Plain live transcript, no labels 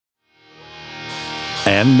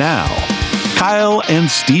And now, Kyle and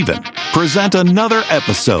Steven present another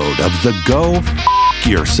episode of the Go F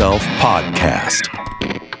Yourself podcast.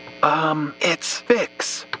 It's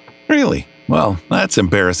Fix. Really? Well, that's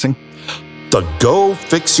embarrassing. The Go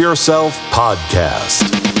Fix Yourself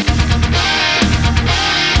podcast.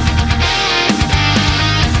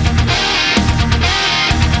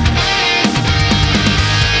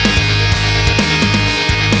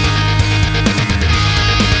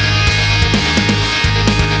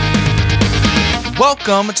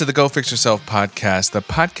 Welcome to the Go Fix Yourself podcast, the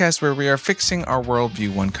podcast where we are fixing our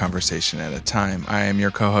worldview one conversation at a time. I am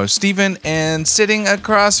your co-host, Steven, and sitting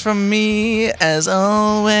across from me, as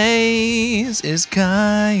always, is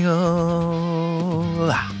Kyle.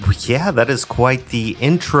 Yeah, that is quite the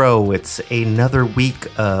intro. It's another week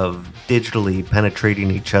of digitally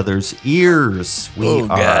penetrating each other's ears. We are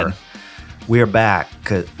back.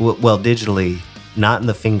 Well, digitally, not in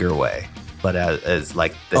the finger way, but as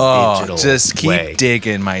like the digital just keep way.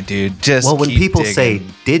 Digging, my dude. When people say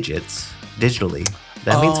digits digitally,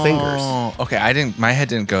 that means fingers. Okay, my head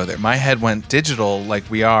didn't go there. My head went digital, like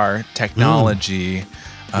we are technology.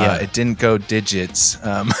 Yeah. It didn't go digits.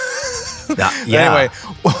 Yeah. Anyway,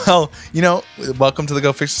 well, welcome to the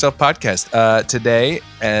Go Fix Yourself podcast. Today,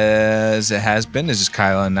 as it has been, is just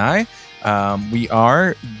Kyle and I. We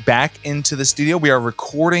are back into the studio. We are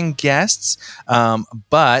recording guests,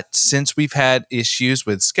 but since we've had issues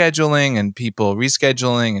with scheduling and people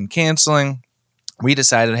rescheduling and canceling, we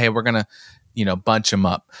decided, hey, we're gonna, bunch them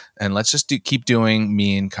up and let's just keep doing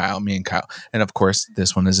me and Kyle. And of course,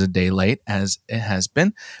 this one is a day late, as it has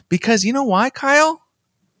been, because you know why, Kyle?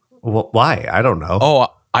 Well, why? I don't know. Oh,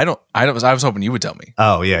 I was hoping you would tell me.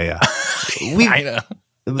 Oh, yeah. I know.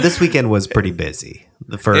 This weekend was pretty busy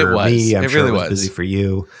for me. I'm sure it was busy for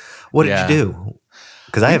you. What did you do?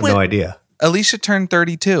 Because I have no idea. Alicia turned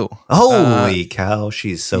 32. Holy cow,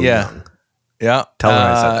 she's so young. Yeah. Tell her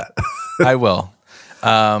I said that. I will.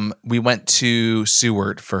 We went to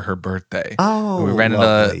Seward for her birthday. Oh, we rented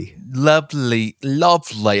lovely. a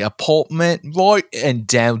lovely apartment right in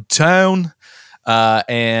downtown.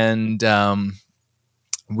 And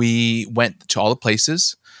we went to all the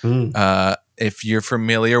places. If you're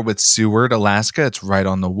familiar with Seward, Alaska, it's right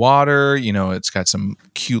on the water. It's got some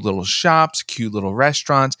cute little shops, cute little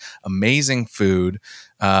restaurants, amazing food.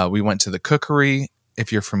 We went to the Cookery,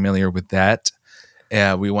 if you're familiar with that.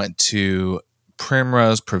 We went to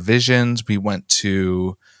Primrose Provisions. We went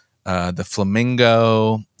to the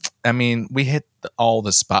Flamingo. I mean, we hit all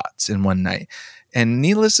the spots in one night. And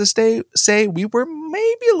needless to say, we were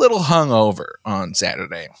maybe a little hungover on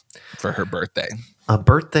Saturday for her birthday. A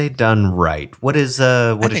birthday done right. What does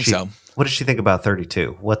she think about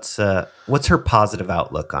 32? What's her positive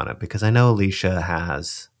outlook on it? Because I know Alicia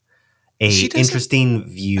has a interesting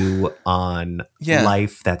view on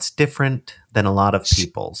life that's different than a lot of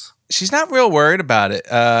people's. She's not real worried about it.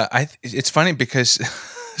 It's funny because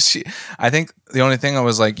I think the only thing I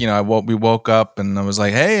was like, we woke up and I was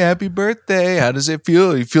like, hey, happy birthday. How does it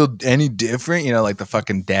feel? You feel any different? Like the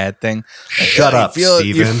fucking dad thing. Shut up,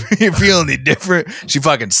 Steven. You feel any different? She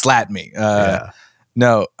fucking slapped me.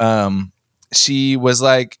 No, she was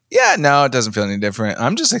like, yeah, no, it doesn't feel any different.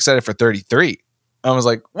 I'm just excited for 33. I was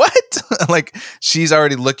like, what? Like she's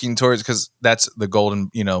already looking towards, because that's the golden,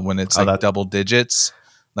 when it's double digits.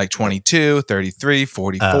 Like 22, 33,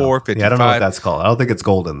 44, 55. Yeah, I don't know what that's called. I don't think it's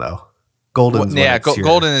golden, though. Golden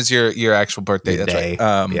is your actual birthday. That's day.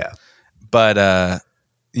 Right. But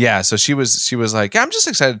so she was like, I'm just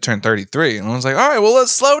excited to turn 33. And I was like, all right, well,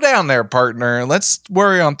 let's slow down there, partner. Let's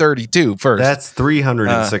worry on 32 first. That's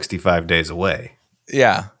 365 days away.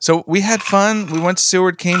 Yeah. So we had fun. We went to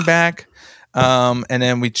Seward, came back, and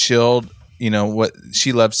then we chilled. What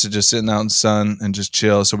she loves to just sit out in the sun and just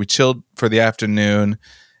chill. So we chilled for the afternoon.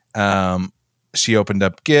 She opened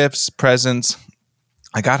up gifts, presents.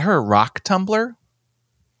 I got her a rock tumbler.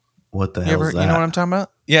 What the hell is that? You know what I'm talking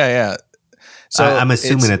about? Yeah. So I'm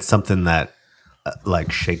assuming it's something that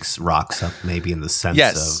like shakes rocks up, maybe in the sense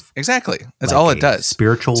of exactly. That's like all it does.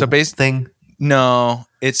 Spiritual thing. No,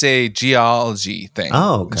 it's a geology thing.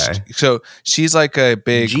 Oh, okay. So she's like a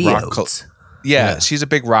big rock. Yeah, she's a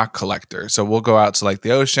big rock collector. So we'll go out to like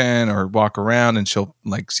the ocean or walk around, and she'll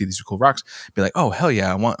like see these cool rocks. Be like, oh hell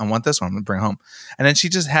yeah, I want this one. I'm gonna bring home. And then she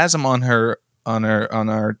just has them on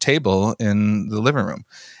our table in the living room.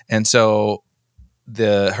 And so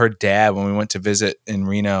her dad, when we went to visit in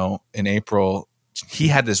Reno in April, he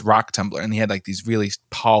had this rock tumbler and he had like these really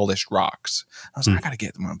polished rocks. I was like, I gotta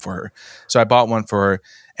get one for her. So I bought one for her,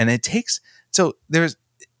 and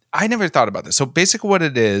I never thought about this. So basically what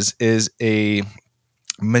it is a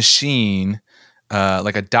machine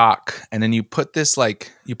like a dock, and then you put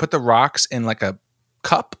the rocks in like a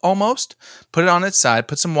cup almost, put it on its side,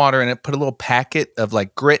 put some water in it, put a little packet of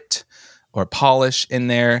like grit or polish in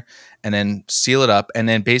there, and then seal it up, and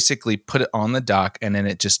then basically put it on the dock, and then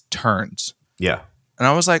it just turns. Yeah. And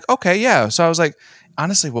I was like, okay, yeah. So I was like,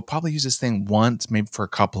 honestly, we'll probably use this thing once, maybe for a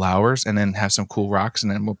couple hours, and then have some cool rocks,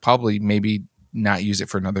 and then we'll probably maybe not use it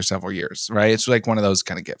for another several years, right? It's like one of those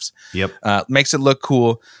kind of gifts. Yep. Makes it look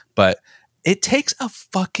cool, but it takes a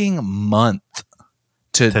fucking month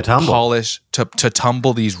to polish, to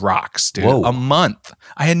tumble these rocks, dude. Whoa. A month.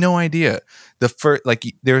 I had no idea. The first, like,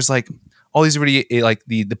 there's like all these already, like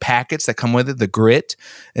the packets that come with it, the grit.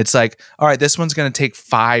 It's like, all right, this one's going to take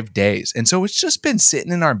 5 days. And so it's just been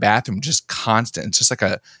sitting in our bathroom, just constant. It's just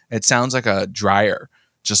like it sounds like a dryer,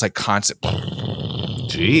 just like constant.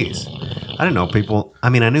 Jeez. I didn't know people. I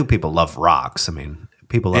mean, I knew people love rocks. I mean,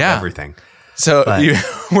 people love everything. So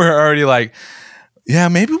we're already like, yeah,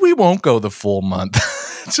 maybe we won't go the full month.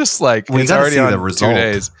 Just like it's already on the 2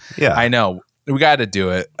 days. Yeah, I know. We got to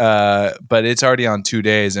do it. But it's already on 2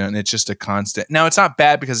 days, and it's just a constant. Now, it's not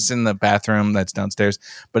bad because it's in the bathroom that's downstairs,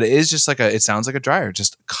 but it is just like it sounds like a dryer,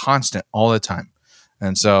 just constant all the time.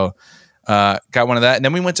 And so got one of that. And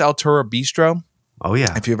then we went to Altura Bistro. Oh,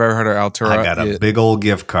 yeah. If you've ever heard of Altura. I got a big old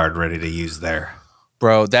gift card ready to use there.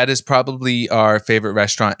 Bro, that is probably our favorite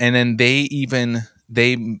restaurant. And then they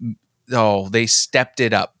stepped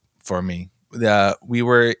it up for me. We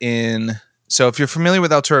were in... So if you're familiar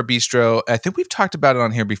with Altura Bistro, I think we've talked about it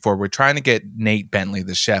on here before. We're trying to get Nate Bentley,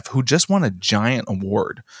 the chef, who just won a giant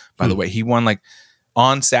award, by the way. He won like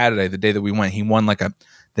on Saturday, the day that we went, he won like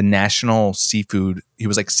the national seafood. He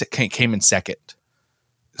was like came in second.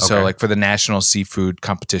 Okay. So like for the national seafood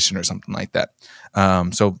competition or something like that.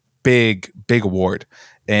 So big award.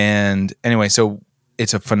 And anyway, so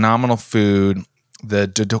it's a phenomenal food. The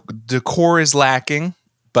decor is lacking,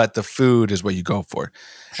 but the food is what you go for.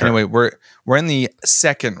 Sure. Anyway, we're in the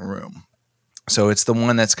second room, so it's the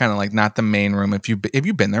one that's kind of like not the main room. Have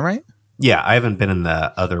you been there, right? Yeah, I haven't been in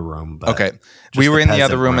the other room. But okay, we were in the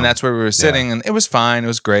other room, and that's where we were sitting, and it was fine. It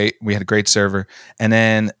was great. We had a great server, and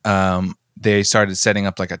then they started setting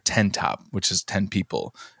up like a tent top, which is 10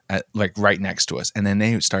 people, like right next to us, and then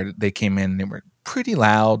they came in, and they were pretty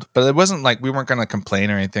loud, but it wasn't like we weren't going to complain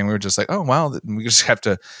or anything. We were just like, oh wow, we just have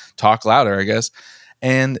to talk louder, I guess.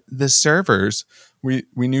 And the servers, we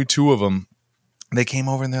knew 2 of them. They came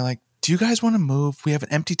over and they're like, do you guys want to move? We have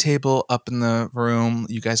an empty table up in the room.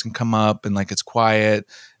 You guys can come up and like it's quiet.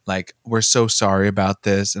 Like, we're so sorry about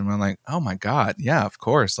this. And we're like, oh my God, yeah, of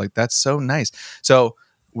course. Like, that's so nice. So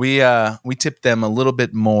we tipped them a little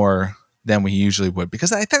bit more than we usually would,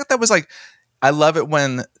 because I thought that was like, I love it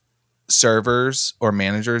when servers or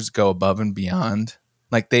managers go above and beyond.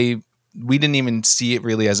 Like we didn't even see it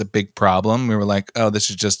really as a big problem. We were like, oh, this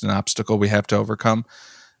is just an obstacle we have to overcome,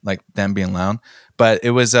 like them being loud. But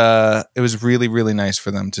it was really, really nice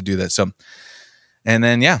for them to do that. So, and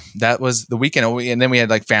then, yeah, that was the weekend. And then we had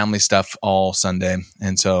like family stuff all Sunday.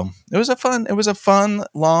 And so it was a fun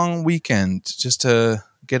long weekend just to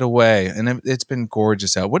get away. And it's been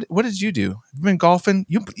gorgeous out. What did you do? Have you been golfing?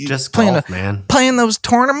 You just golf, man. Playing those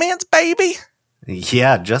tournaments, baby.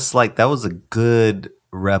 Yeah, just like that was a good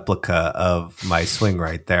replica of my swing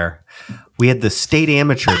right there. We had the state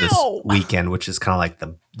amateur this weekend, which is kind of like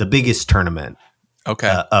the biggest tournament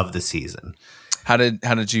of the season. How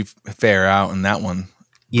did you fare out in that one?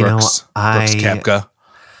 Brooks Koepka.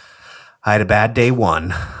 I had a bad day one.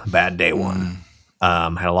 Had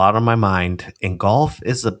a lot on my mind, and golf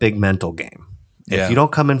is a big mental game. If you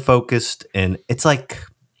don't come in focused, and it's like,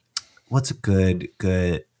 what's a good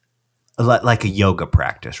like a yoga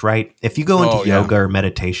practice, right? If you go into yoga or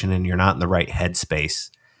meditation and you're not in the right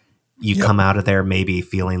headspace, you come out of there maybe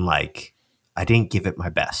feeling like I didn't give it my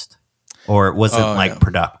best, or it wasn't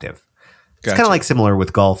productive. It's kind of like similar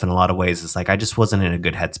with golf in a lot of ways. It's like I just wasn't in a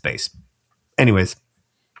good headspace. Anyways,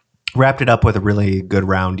 wrapped it up with a really good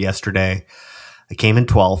round yesterday. I came in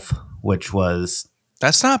 12th, which was...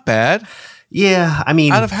 That's not bad. Yeah, I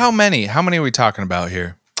mean... Out of how many? How many are we talking about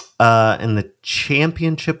here? In the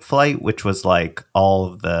championship flight, which was like all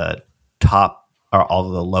of the top or all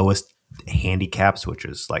of the lowest handicaps, which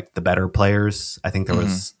is like the better players. I think there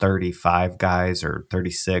was 35 guys or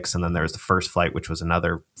 36. And then there was the first flight, which was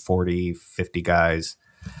another 40, 50 guys.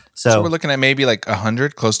 So we're looking at maybe like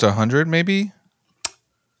 100, close to 100, maybe?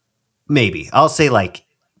 Maybe. I'll say like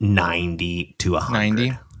 90 to 100.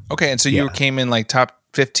 90? Okay. And so you came in like top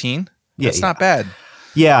 15? That's not bad.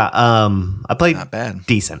 Yeah, I played not bad.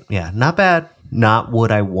 Decent. Yeah, not bad. Not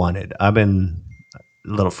what I wanted. I've been a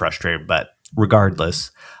little frustrated, but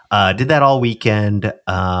regardless, did that all weekend.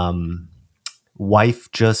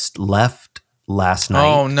 wife just left last night.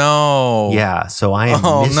 Oh, no. Yeah, so I am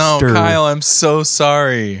Oh, Mr. no, Kyle, I'm so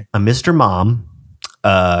sorry. I'm Mr. Mom.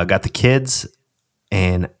 Got the kids.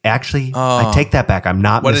 And actually, I take that back. I'm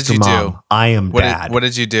not what Mr. Did you Mom. Do? I am Dad. What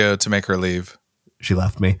did you do to make her leave? She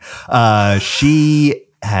left me. She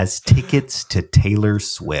has tickets to Taylor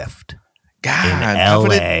Swift in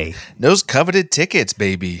LA. Those coveted tickets,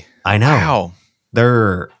 baby. I know. Wow.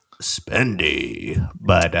 They're spendy,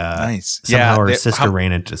 but nice. Somehow her sister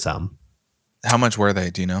ran into some. How much were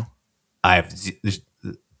they? Do you know?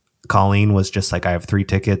 Colleen was just like, I have 3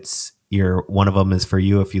 tickets. One of them is for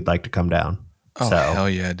you if you'd like to come down. Oh, so, hell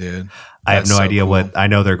yeah, dude. I have no idea what. I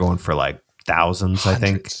know they're going for like thousands, I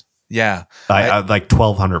think. Yeah. Like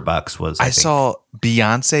 $1,200 was. I saw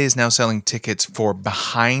Beyonce is now selling tickets for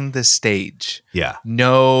behind the stage. Yeah.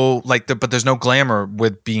 No, but there's no glamour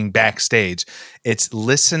with being backstage. It's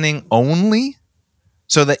listening only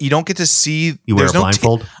so that you don't get to see. You wear a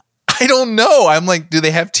blindfold? I don't know. I'm like, do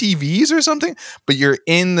they have TVs or something? But you're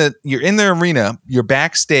in the arena, you're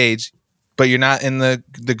backstage, but you're not in the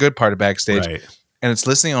good part of backstage. Right. And it's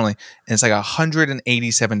listening only. And it's like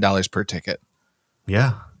 $187 per ticket.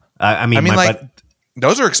 Yeah. I mean,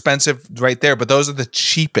 those are expensive right there, but those are the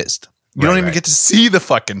cheapest. You don't even get to see the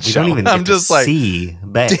fucking show. You don't even get to see.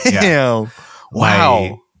 Damn. Yeah. Wow.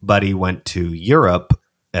 My buddy went to Europe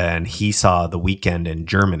and he saw The Weeknd in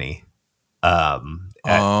Germany at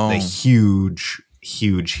the huge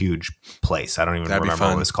place. I don't even remember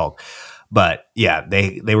what it was called. But yeah,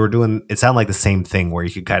 they were doing, it sounded like the same thing where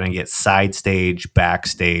you could kind of get side stage,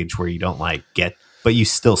 backstage where you don't get, but you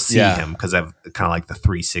still see him because of kind of like the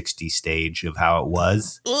 360 stage of how it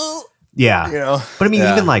was. Yeah. But I mean,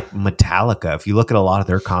 even like Metallica, if you look at a lot of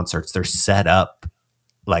their concerts, they're set up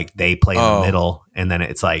like they play in the middle and then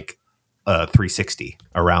it's like 360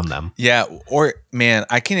 around them. Yeah. Or man,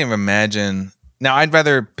 I can't even imagine. Now I'd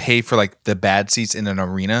rather pay for like the bad seats in an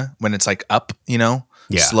arena when it's like up,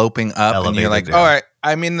 sloping up. Elevated, and you're like, all right,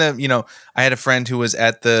 I'm in the, I had a friend who was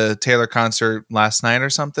at the Taylor concert last night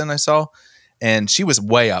or something I saw. And she was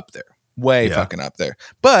way up there, fucking up there.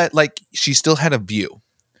 But like, she still had a view.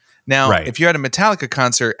 Now, if you're at a Metallica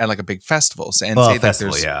concert at like a big festival, and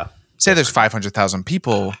say there's 500,000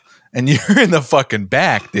 people, and you're in the fucking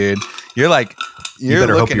back, dude. You're like, you're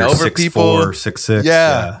looking over 6'4", people. 6'6".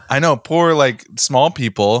 Yeah, I know. Poor like small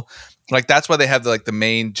people. Like that's why they have the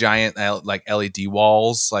main giant like LED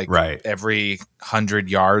walls, like every 100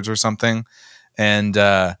 yards or something. And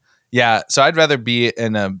so I'd rather be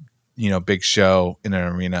in a big show in an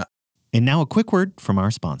arena. And now a quick word from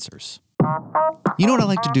our sponsors. You know what I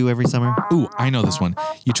like to do every summer? Ooh, I know this one.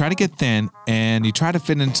 You try to get thin and you try to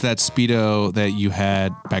fit into that Speedo that you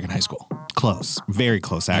had back in high school. Close. Very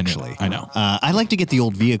close, actually. I know. I like to get the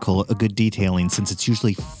old vehicle a good detailing since it's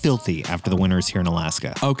usually filthy after the winters here in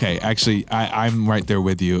Alaska. Okay, actually, I'm right there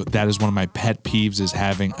with you. That is one of my pet peeves is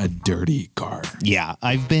having a dirty car. Yeah,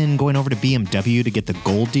 I've been going over to BMW to get the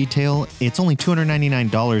gold detail. It's only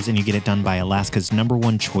 $299 and you get it done by Alaska's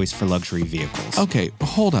 #1 choice for luxury vehicles. Okay,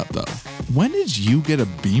 hold up though. When did you get a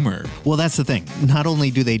Beamer? Well, that's the thing. Not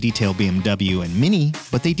only do they detail BMW and Mini,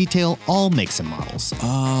 but they detail all makes and models.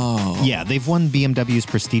 Oh. Yeah, they've won BMW's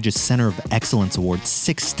prestigious Center of Excellence Award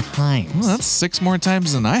 6 times. Well, that's 6 more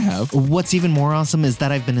times than I have. What's even more awesome is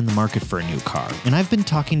that I've been in the market for a new car, and I've been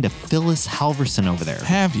talking to Phyllis Halverson over there.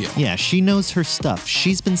 Have you? Yeah, she knows her stuff.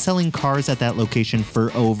 She's been selling cars at that location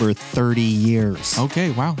for over 30 years.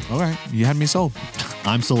 Okay, wow. All right. You had me sold.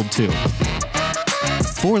 I'm sold too.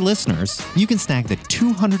 For listeners, you can snag the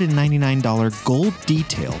 $299 gold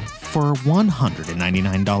detail for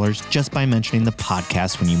 $199 just by mentioning the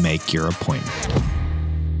podcast when you make your appointment.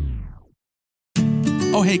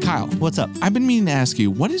 Oh, hey, Kyle. What's up? I've been meaning to ask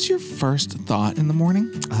you, what is your first thought in the morning?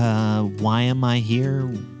 Why am I here?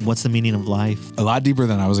 What's the meaning of life? A lot deeper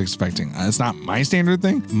than I was expecting. It's not my standard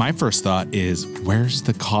thing. My first thought is, where's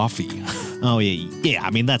the coffee? Oh, yeah. I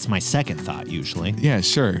mean, that's my second thought usually. Yeah,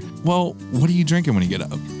 sure. Well, what are you drinking when you get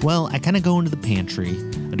up? Well, I kind of go into the pantry.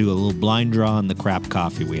 I do a little blind draw on the crap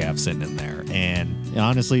coffee we have sitting in there. And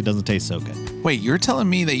honestly, it doesn't taste so good. Wait, you're telling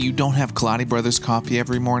me that you don't have Kaladi Brothers coffee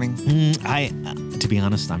every morning? To be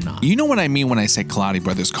honest, I'm not. You know what I mean when I say Kaladi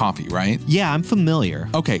Brothers coffee, right? Yeah, I'm familiar.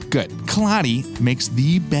 Okay, good. Kaladi makes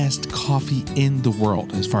the best coffee in the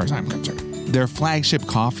world, as far as I'm concerned. Their flagship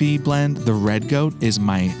coffee blend, the Red Goat, is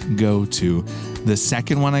my go-to. The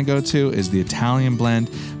second one I go to is the Italian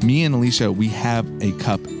blend. Me and Alicia, we have a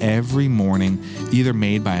cup every morning, either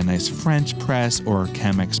made by a nice French press or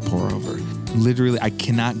Chemex pour over. Literally, I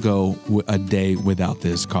cannot go a day without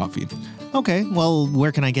this coffee. Okay, well,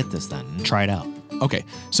 where can I get this then? Try it out. Okay,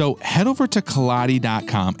 so head over to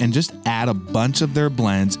Kaladi.com and just add a bunch of their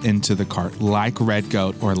blends into the cart, like Red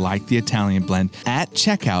Goat or like the Italian blend. At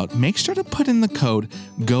checkout, make sure to put in the code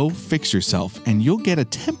GOFIXYOURSELF and you'll get a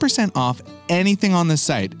 10% off anything on the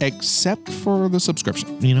site except for the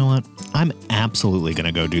subscription. You know what? I'm absolutely going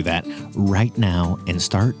to go do that right now and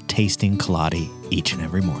start tasting Kaladi each and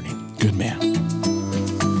every morning. Good man.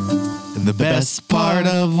 The best part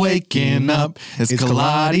of waking up is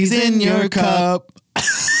Kaladi's in your cup.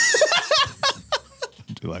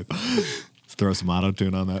 Let's throw some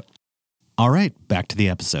auto-tune on that. All right, back to the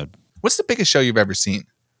episode. What's the biggest show you've ever seen?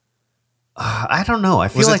 I don't know. I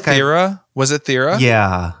feel like Thera? Was it Thera?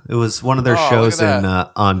 Yeah, it was one of their shows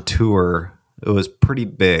on tour. It was pretty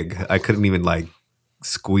big. I couldn't even like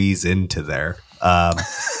squeeze into there.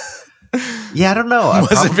 Yeah, I don't know.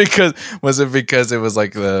 Was it because it was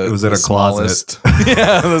like the it was in a smallest, closet?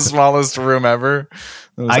 Yeah, the smallest room ever.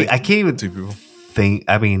 I can't even think.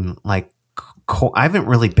 I mean, like, I haven't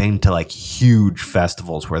really been to like huge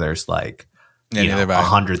festivals where there's like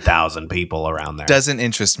 100,000 people around there. Doesn't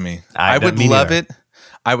interest me. I would love it.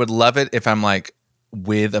 I would love it if I'm like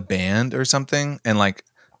with a band or something and like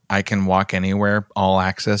I can walk anywhere, all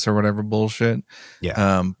access or whatever bullshit.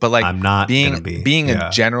 Yeah. But like I'm not being a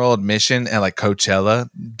general admission at like Coachella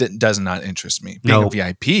does not interest me. Being a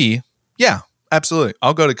VIP, yeah, absolutely.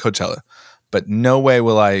 I'll go to Coachella, but no way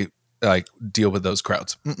will I like deal with those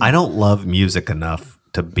crowds. Mm-mm. I don't love music enough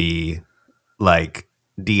to be like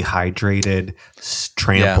dehydrated,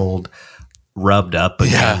 trampled, rubbed up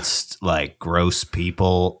against like gross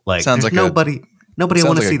people. Like sounds like nobody I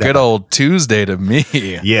want to see that. Good old Tuesday to me.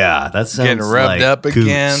 Yeah, that sounds getting rubbed like up Goops.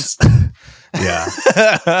 against. Yeah.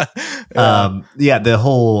 The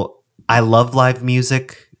whole I love live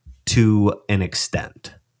music to an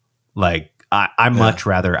extent. Like I much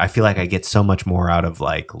rather, I feel like I get so much more out of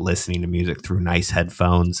like listening to music through nice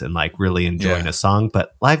headphones and like really enjoying a song.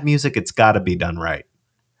 But live music, it's got to be done right.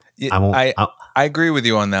 I agree with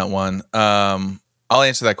you on that one. I'll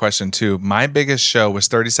answer that question too. My biggest show was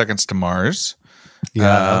 30 Seconds to Mars. Yeah,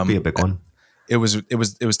 that would be a big one. It was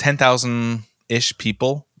 10,000 ish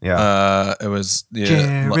people. Yeah. It was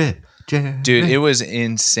Jared. Dude, it was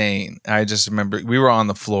insane. I just remember we were on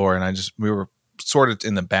the floor and we were sort of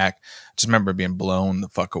in the back. I just remember being blown the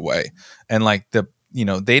fuck away. And like they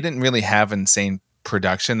didn't really have insane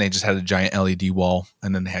production. They just had a giant LED wall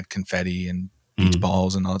and then they had confetti and beach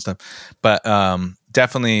balls and all that stuff. But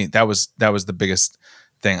definitely that was the biggest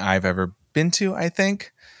thing I've ever been to, I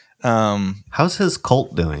think. How's his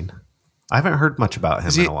cult doing? I haven't heard much about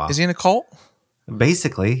him in a while. Is he in a cult?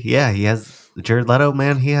 Basically, yeah. He has Jared Leto,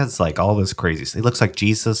 man. He has like all this crazy stuff. He looks like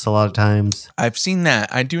Jesus a lot of times. I've seen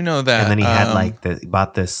that. I do know that. And then he had he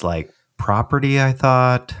bought this like property, I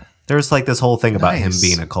thought. There's like this whole thing about him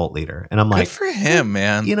being a cult leader. And I'm like, good for him,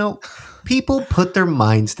 man. People put their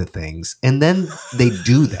minds to things and then they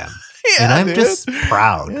do them. Yeah, and I'm just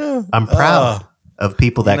proud. Yeah. I'm proud of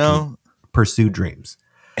people that can pursue dreams.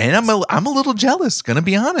 And I'm a little jealous, gonna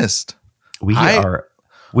be honest. We're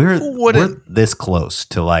this close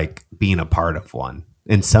to like being a part of one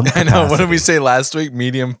in some capacity. I know. What did we say last week?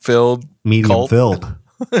 Medium filled. Filled.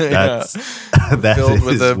 That's that filled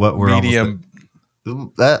with is a what we're medium.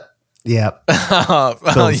 Yeah.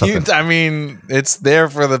 I mean, it's there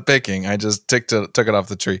for the picking. I just took it off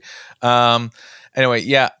the tree. Anyway,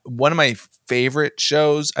 yeah. One of my favorite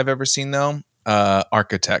shows I've ever seen though,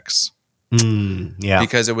 Architects. Yeah.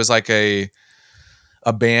 Because it was like a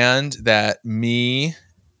band that me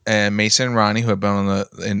and Mason and Ronnie, who have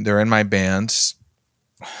been they're in my band,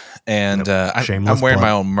 and I'm wearing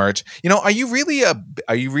my own merch. Are you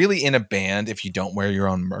really in a band if you don't wear your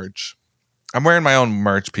own merch? I'm wearing my own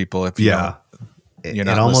merch, people. If you're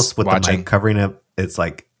not almost with watching. the mic covering it, it's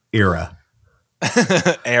like era.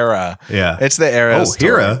 Era. Yeah. It's the era. Oh,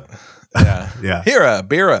 Hera. Yeah. Yeah. Hera,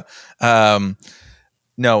 Bira.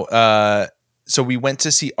 No. So we went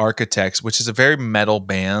to see Architects, which is a very metal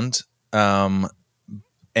band. And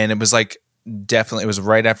it was like, definitely, it was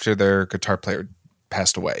right after their guitar player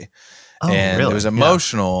passed away. Oh, and really? It was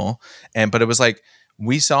emotional. Yeah. But it was like,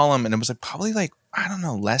 we saw them and it was like probably like, I don't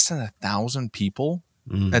know, less than 1,000 people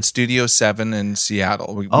at Studio 7 in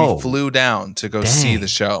Seattle. We flew down to go see the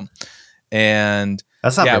show. And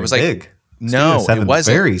that's not very big. No, it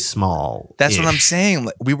wasn't. Very small. That's what I'm saying.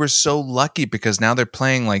 We were so lucky because now they're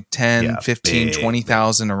playing like 10, 15, big,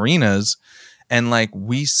 20,000 arenas. And like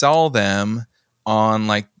we saw them on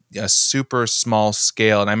like a super small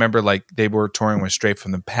scale. And I remember like they were touring with Straight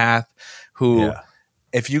from the Path, who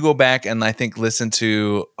if you go back and I think listen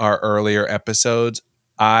to our earlier episodes,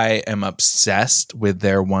 I am obsessed with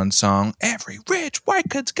their one song. Every rich white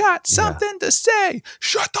kid's got something to say.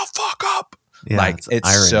 Shut the fuck up. Yeah, like it's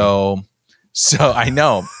irony. so I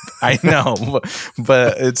know,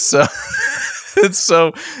 but it's so it's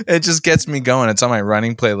so it just gets me going. It's on my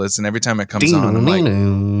running playlist, and every time it comes on, I'm like,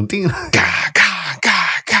 gah, gah,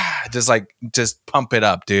 gah, gah. Just pump it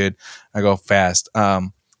up, dude. I go fast.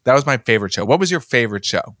 That was my favorite show. What was your favorite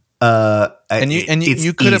show?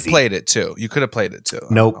 You could have played it too. You could have played it too.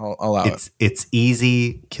 Nope. I'll allow it. It's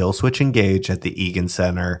easy. Kill Switch Engage at the Egan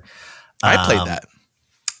Center. I played that.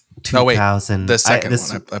 2000. The second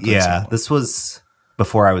one. I played this was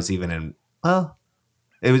before I was even in. Well,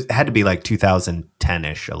 it had to be like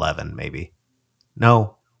 2010ish, 11 maybe.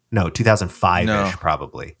 No, 2005ish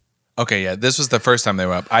probably. Okay, yeah, this was the first time they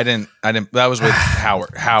were up. I didn't. That was with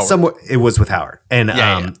Howard. It was with Howard, and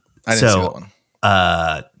I didn't see that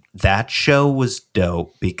one. That show was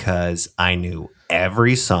dope because I knew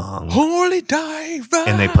every song. Holy Diver,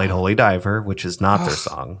 and they played Holy Diver, which is not their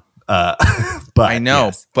song. But I know,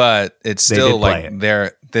 yes, but it's still like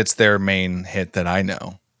it. that's their main hit that I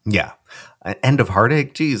know. Yeah. End of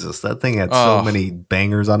Heartache. Jesus, that thing had so many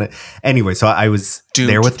bangers on it. Anyway, so I was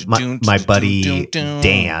there with my buddy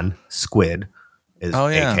Dan Squid,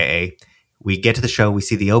 AKA. We get to the show, we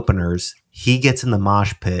see the openers. He gets in the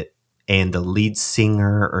mosh pit, and the lead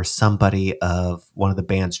singer or somebody of one of the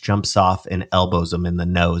bands jumps off and elbows him in the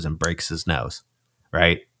nose and breaks his nose.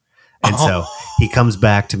 Right? And so he comes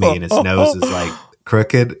back to me, and his nose is like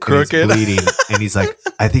crooked. And he's bleeding. And he's like,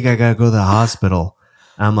 I think I got to go to the hospital.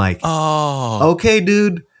 I'm like, okay,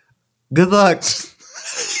 dude. Good luck.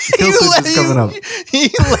 Kill Switch is coming up.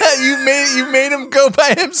 You made him go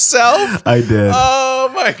by himself? I did.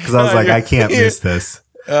 Oh, my God. Because I was like, I can't miss this.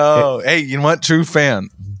 Hey, you know what? True fan.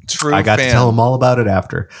 I got to tell him all about it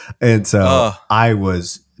after. And so I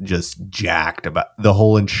was just jacked about the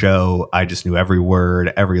whole show. I just knew every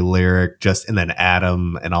word, every lyric, and then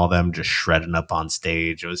Adam and all them just shredding up on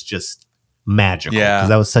stage. It was just magical. Yeah. Because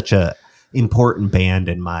that was such a important band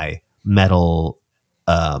in my metal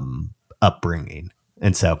upbringing.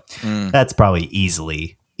 And so that's probably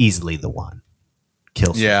easily the one.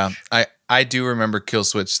 Kill Switch. Yeah. I do remember Kill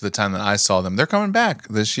Switch the time that I saw them. They're coming back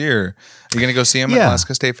this year. Are you going to go see them at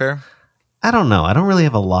Alaska State Fair? I don't know. I don't really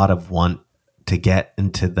have a lot of want to get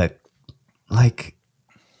into the, like,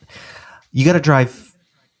 you got to drive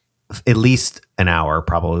at least an hour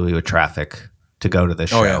probably with traffic to go to the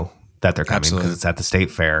show that they're coming because it's at the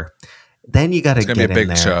State Fair. Then you got to get in there. It's going to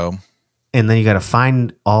be a big show. And then you got to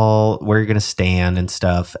find all where you're going to stand and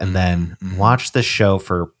stuff, and then watch the show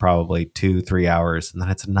for probably 2-3 hours, and then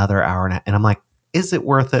it's another hour and a half. And I'm like, is it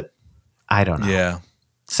worth it? I don't know. Yeah.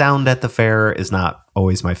 Sound at the fair is not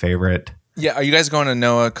always my favorite. Yeah. Are you guys going to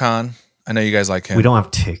Noah Khan? I know you guys like him. We don't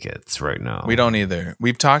have tickets right now. We don't either.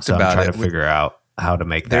 We've talked about it. I'm trying to figure out how to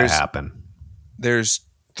make that happen. There's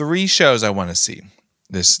 3 shows I want to see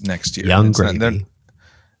this next year. Young Gravy.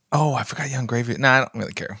 I forgot Young Gravy. No, I don't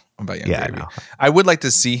really care about Young Gravy. I know. I would like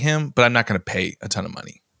to see him, but I'm not going to pay a ton of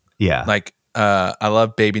money. Yeah. Like, I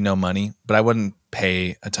love Baby No Money, but I wouldn't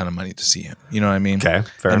pay a ton of money to see him. You know what I mean? Okay.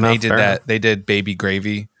 Fair enough. They did that. They did Baby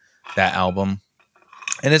Gravy, that album.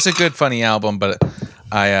 And it's a good, funny album, but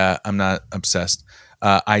I'm not obsessed.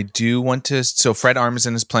 I do want to. So Fred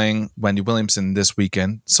Armisen is playing Wendy Williamson this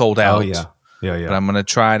weekend, sold out. Oh, yeah. Yeah. But I'm going to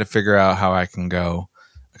try to figure out how I can go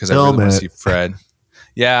because I really want to see Fred.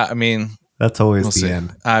 Yeah, I mean, that's always the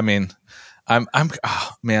end. I mean,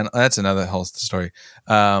 man, that's another whole story.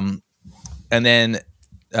 And then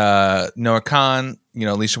Noah Khan,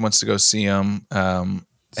 Alicia wants to go see him. And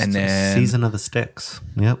then Season of the Sticks.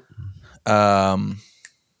 Yep. Nate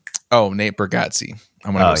Bargatze. I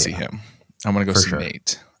want to go see him. I want to go see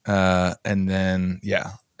Nate. And then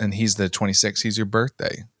and he's the 26th. He's your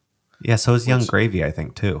birthday. Yeah, so is Young Gravy, I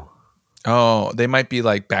think, too. Oh, they might be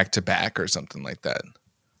like back to back or something like that.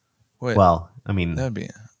 What? Well, I mean,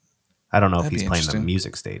 I don't know if he's playing the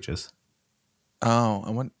music stages.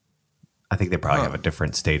 Oh, I think they probably have a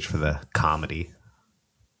different stage for the comedy.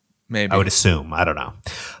 Maybe. I would assume. I don't know.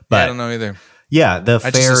 But I don't know either. Yeah, the fair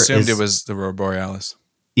I just assumed it was the Aurora Borealis.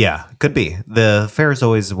 Yeah, could be. The fair is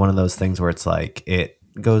always one of those things where it's like it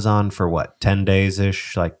goes on for 10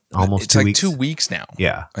 days-ish, like almost 2 weeks. It's like 2 weeks now.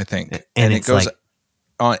 Yeah. I think. And it goes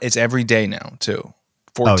on. It's every day now, too.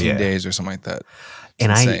 14 days or something like that. It's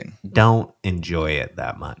insane. I don't enjoy it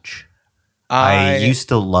that much. I used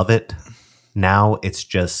to love it. Now it's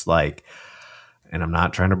just like, and I'm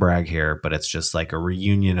not trying to brag here, but it's just like a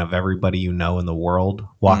reunion of everybody you know in the world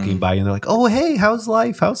walking by, and they're like, "Oh, hey, how's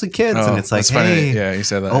life? How's the kids?" And it's like, "Hey, yeah, you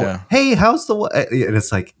said that. Hey, how's the?" And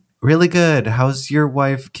it's like, "Really good. How's your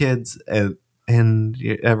wife, kids?" And and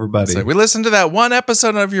everybody. It's like, we listened to that one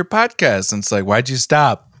episode of your podcast, and it's like, why'd you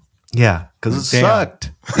stop? Yeah, because it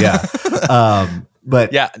sucked. Yeah.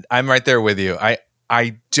 But yeah, I'm right there with you.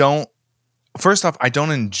 I don't. First off, I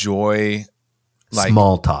don't enjoy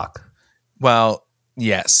small talk. Well,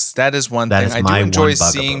 yes, that is one thing. I do enjoy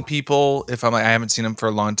seeing people if I'm like, I haven't seen them for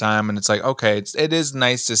a long time, and it's like, okay, it is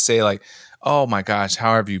nice to say like, oh my gosh,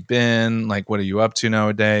 how have you been? Like, what are you up to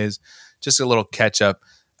nowadays? Just a little catch up.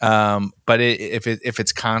 But if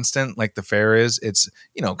it's constant, like the fair is, it's,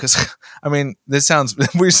 because I mean,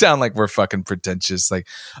 we sound like we're fucking pretentious. Like,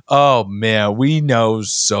 oh man, we know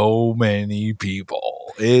so many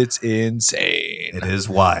people. It's insane. It is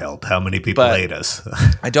wild how many people hate us.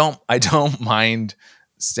 I don't mind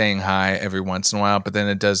staying high every once in a while, but then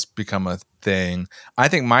it does become a thing. I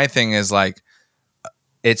think my thing is like,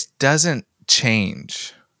 it doesn't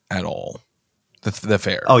change at all. The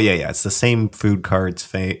fair. Oh yeah. It's the same food cards,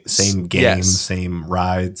 same games, same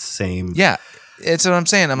rides, same. Yeah, it's what I'm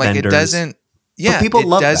saying. I'm like, vendors. It doesn't. Yeah, but people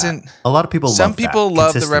love that. A lot of people. Some people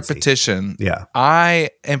love the repetition. Yeah, I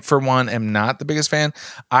for one am not the biggest fan.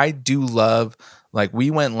 I do love, like, we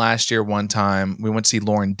went last year one time. We went to see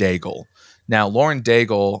Lauren Daigle. Now Lauren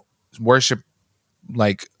Daigle, worship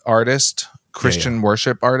like artist, Christian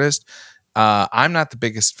worship artist. I'm not the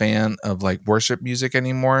biggest fan of like worship music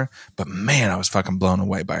anymore, but man, I was fucking blown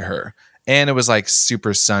away by her. And it was like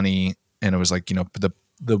super sunny, and it was like,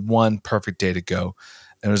 the one perfect day to go.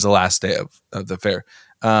 And it was the last day of the fair.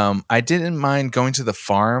 I didn't mind going to the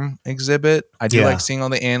farm exhibit. I do like seeing all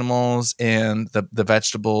the animals and the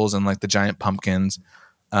vegetables and like the giant pumpkins.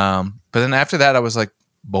 But then after that, I was like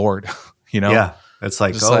bored, Yeah. It's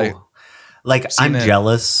like, I'm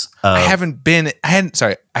jealous of... I hadn't been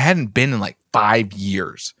in like 5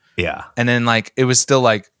 years. Yeah. And then like it was still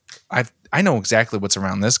like I know exactly what's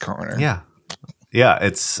around this corner. Yeah. Yeah,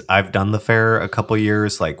 I've done the fair a couple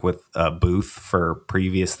years, like with a booth for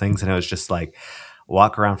previous things, and it was just like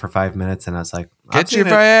walk around for 5 minutes, and I was like, "Get your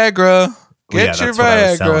Viagra, get your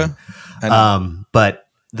Viagra." But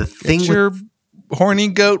the thing get your horny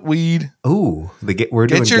goat weed. Ooh, we're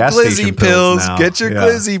doing get your gas glizzy station pills. Now. Get your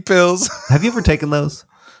glizzy pills. Have you ever taken those?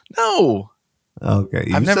 No.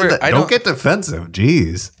 Okay, I've never. Don't get defensive.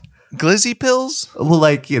 Jeez, glizzy pills. Well,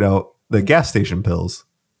 like the gas station pills.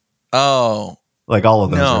 Oh. Like all of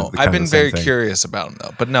those. No, I've been very curious about them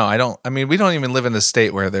though. But no, I don't. I mean, we don't even live in a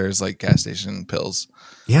state where there's like gas station pills.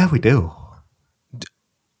 Yeah, we do.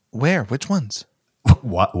 Where? Which ones?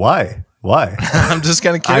 Why? I'm just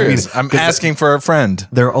kind of curious. I'm asking for a friend.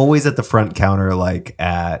 They're always at the front counter, like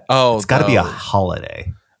at. Oh, it's got to be a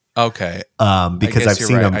holiday. Okay. Because I've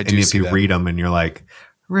seen them, and if you read them, and you're like,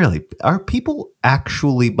 really, are people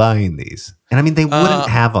actually buying these? And I mean, they wouldn't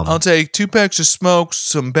have them. I'll take 2 packs of smokes,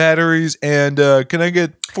 some batteries, and can I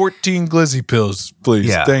get 14 glizzy pills, please?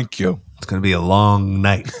 Yeah. Thank you. It's going to be a long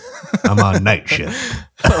night. I'm on night shift.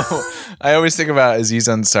 I always think about Aziz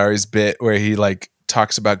Ansari's bit where he like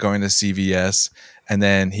talks about going to CVS, and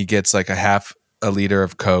then he gets like a liter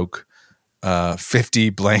of Coke, 50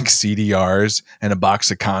 blank CDRs, and a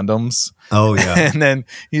box of condoms. Oh yeah. And then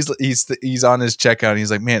he's on his checkout, and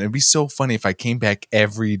he's like, man, it'd be so funny if I came back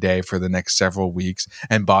every day for the next several weeks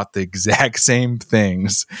and bought the exact same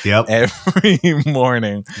things every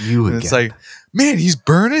morning. It's like, man, he's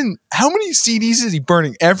burning. How many CDs is he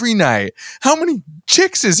burning every night? How many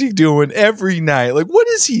chicks is he doing every night? Like, what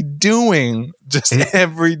is he doing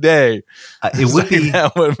every day?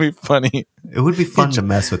 That would be funny. It would be fun to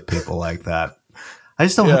mess with people like that. I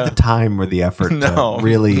just don't have the time or the effort to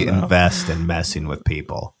really invest in messing with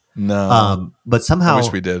people. No. But somehow I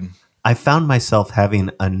wish we did. I found myself having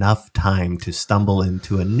enough time to stumble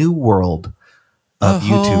into a new world of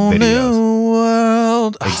YouTube videos. New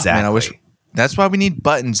world. Exactly. Man, I wish. That's why we need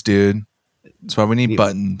buttons, dude. That's why we need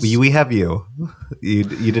buttons. We have you.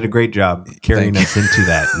 You did a great job carrying us into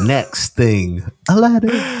that next thing. Aladdin.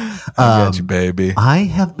 I got you, baby. I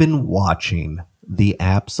have been watching the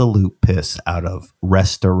absolute piss out of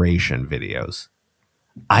restoration videos.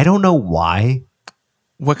 I don't know why.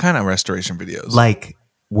 What kind of restoration videos? Like,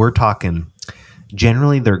 we're talking,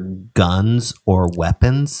 generally they're guns or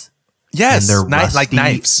weapons. Yes, and they're rusty, like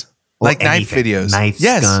knives. Like knife videos. Knives,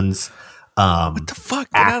 guns. What the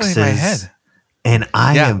fuck? Get axes. out of my head. And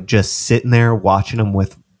I am just sitting there watching them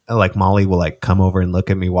with, like, Molly will like come over and look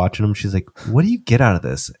at me watching them. She's like, what do you get out of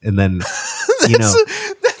this? And then,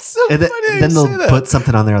 that's so and funny. then they'll put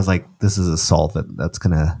something on there. I was like, this is a solvent that's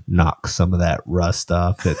going to knock some of that rust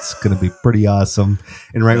off. It's going to be pretty awesome.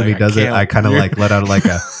 And when he does it, I kind of like let out like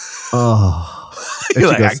a, oh. You're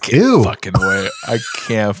like, goes, I can't ew. fucking wait. I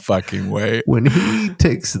can't fucking wait. When he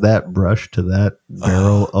takes that brush to that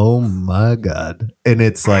barrel, oh my God. And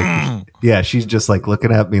it's like, yeah, she's just like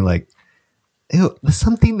looking at me like, ew,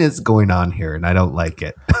 something is going on here and I don't like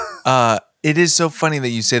it. It is so funny that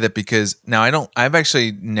you say that because now I've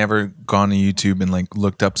actually never gone to YouTube and like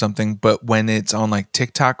looked up something, but when it's on like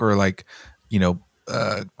TikTok or like,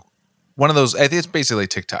 one of those, I think it's basically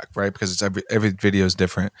TikTok, right? Because it's every video is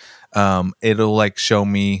different. It'll like show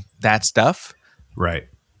me that stuff. Right.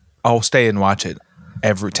 I'll stay and watch it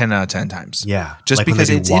every 10 out of 10 times. Yeah. Just like because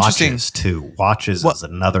it's interesting too. Watches is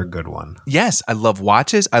another good one. Yes. I love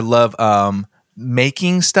watches. I love,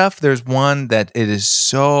 making stuff. There's one that it is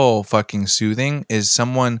so fucking soothing is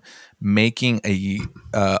someone making a,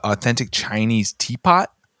 authentic Chinese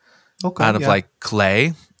teapot out of like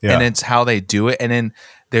clay. Yeah. And it's how they do it. And then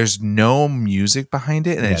there's no music behind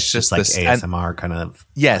it. And it's just like this ASMR kind of.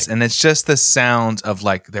 Yes. And it's just the sounds of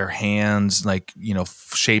like their hands, like,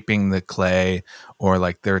 shaping the clay or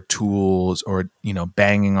like their tools or,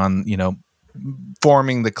 banging on,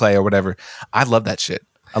 forming the clay or whatever. I love that shit.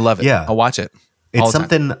 I love it. Yeah. I'll watch it. It's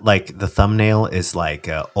something like the thumbnail is like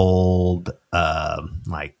a old,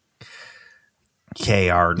 like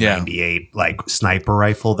KR-98 like sniper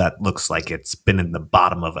rifle that looks like it's been in the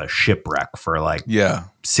bottom of a shipwreck for like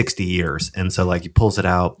 60 years. And so like he pulls it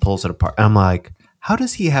out, pulls it apart. I'm like, how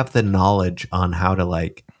does he have the knowledge on how to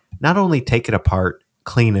like not only take it apart,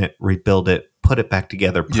 clean it, rebuild it, put it back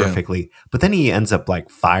together perfectly, but then he ends up like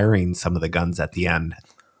firing some of the guns at the end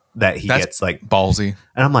that he gets like ballsy.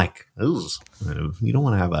 And I'm like, you don't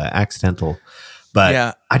want to have an accidental,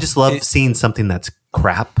 but I just love seeing something that's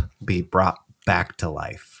crap be brought back to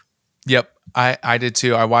life. Yep. I did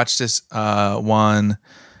too. I watched this one.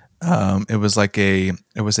 It was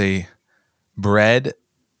a bread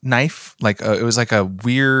knife. Like it was like a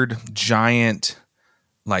weird giant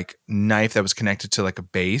like knife that was connected to like a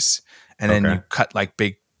base. And then you cut like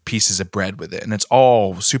big pieces of bread with it. And it's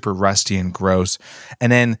all super rusty and gross.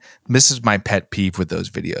 And then this is my pet peeve with those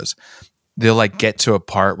videos. They'll like get to a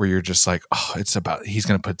part where you're just like, oh, he's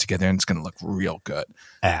going to put it together and it's going to look real good.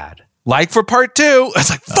 Ad. Like for part 2. It's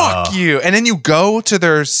like, fuck you. And then you go to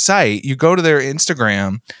their site, you go to their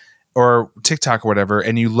Instagram or TikTok or whatever,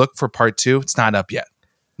 and you look for part 2. It's not up yet.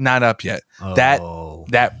 Not up yet. Oh.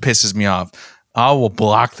 That pisses me off. I will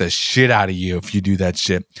block the shit out of you if you do that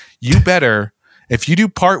shit. You better, if you do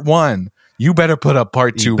part 1, you better put up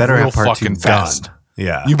part 2 real fucking fast. Done.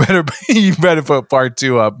 Yeah. You better put part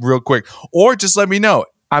 2 up real quick. Or just let me know.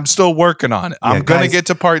 I'm still working on it. I'm going to get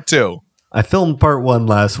to part 2. I filmed part 1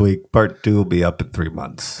 last week. Part 2 will be up in 3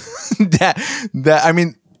 months. I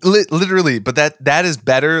mean, literally, but that is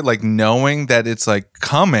better. Like knowing that it's like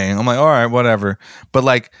coming. I'm like, all right, whatever. But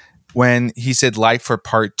like when he said like for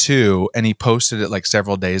part 2 and he posted it like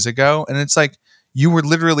several days ago, and it's like you were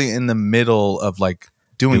literally in the middle of like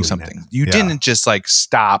doing something. You didn't just like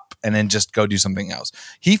stop and then just go do something else.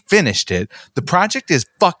 He finished it. The project is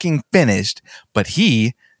fucking finished, but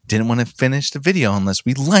he didn't want to finish the video unless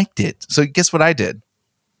we liked it. So guess what I did?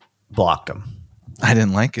 Blocked him. I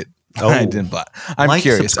didn't like it. Oh. I didn't block. I'm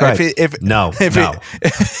curious. If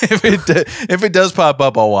it does pop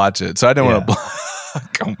up, I'll watch it. So I didn't want to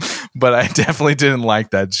block him, but I definitely didn't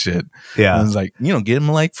like that shit. Yeah, I was like, get him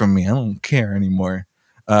a like from me. I don't care anymore.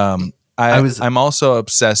 I'm also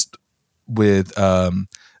obsessed with.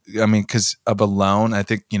 Because of Alone, I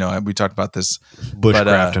think we talked about this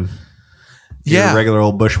bushcrafting. You're a regular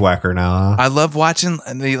old bushwhacker now. Huh? I love watching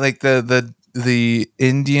the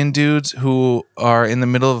Indian dudes who are in the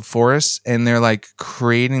middle of a forest and they're like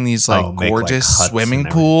creating these like gorgeous like swimming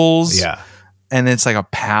pools. Yeah. And it's like a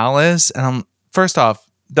palace. And I'm first off,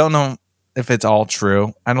 don't know if it's all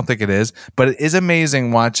true. I don't think it is, but it is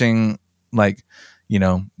amazing watching like,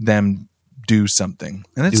 them do something.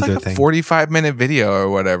 And it's like a 45-minute video or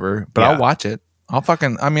whatever, but I'll watch it.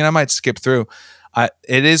 I might skip through.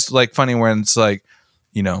 It is like funny when it's like,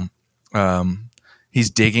 he's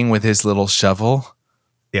digging with his little shovel.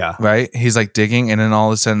 Yeah. Right? He's like digging and then all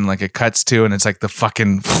of a sudden like it cuts to and it's like the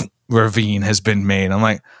fucking ravine has been made. I'm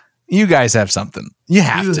like, you guys have something. You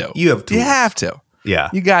have to. You have to. You have to. Yeah.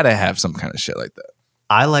 You got to have some kind of shit like that.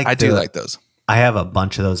 I do like those. I have a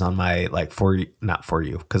bunch of those on my like not for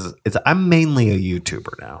you because I'm mainly a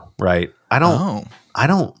YouTuber now, right? I'm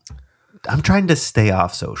trying to stay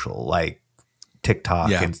off social like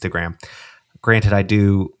TikTok, Instagram. Granted, I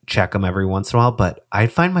do check them every once in a while, but I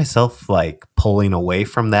find myself like pulling away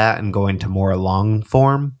from that and going to more long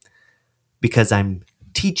form because I'm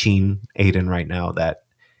teaching Aiden right now that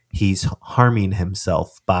he's harming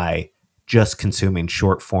himself by just consuming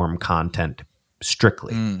short form content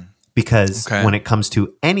strictly. Because when it comes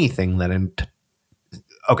to anything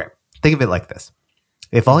okay, think of it like this.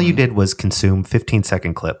 If all you did was consume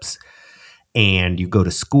 15-second clips and you go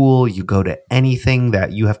to school, you go to anything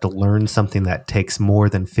that you have to learn something that takes more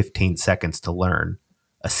than 15 seconds to learn,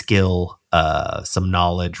 a skill, some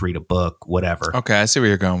knowledge, read a book, whatever. Okay, I see where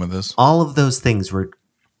you're going with this. All of those things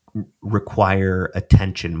require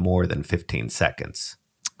attention more than 15 seconds.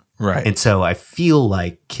 Right. And so I feel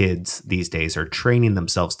like kids these days are training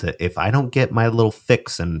themselves to, if I don't get my little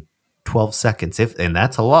fix in 12 seconds, and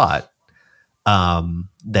that's a lot,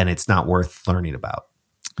 then it's not worth learning about.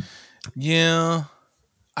 Yeah.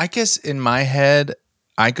 I guess in my head,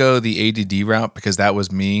 I go the ADD route because that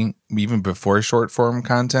was me even before short form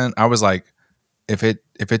content. I was like, if it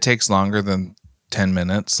takes longer than 10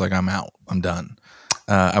 minutes, like I'm out, I'm done.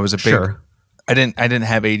 I was a big, Sure. I didn't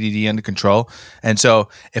have ADD under control. And so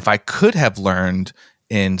if I could have learned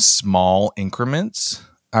in small increments,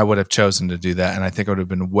 I would have chosen to do that. And I think it would have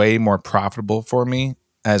been way more profitable for me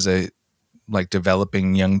as a like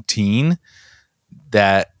developing young teen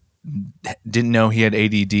that didn't know he had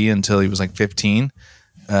ADD until he was like 15,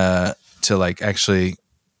 to like actually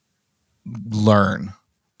learn,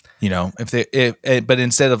 you know, but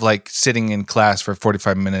instead of like sitting in class for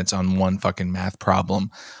 45 minutes on one fucking math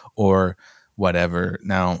problem or whatever.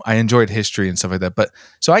 Now I enjoyed history and stuff like that, but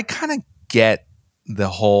so I kind of get the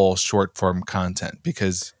whole short form content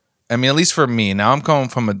because I mean, at least for me now, I'm going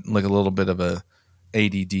from a little bit of a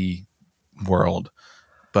ADD world,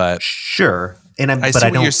 but sure. And I see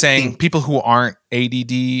what you're saying. People who aren't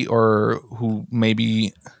ADD or who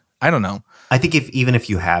maybe, I don't know. I think even if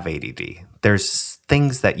you have ADD, there's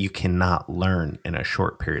things that you cannot learn in a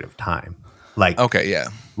short period of time. Like, okay, yeah.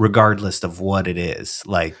 Regardless of what it is,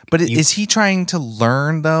 like, but is he trying to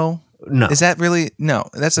learn though? No, is that really no?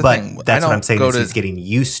 That's the thing. That's what I'm saying. Is he's getting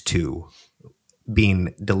used to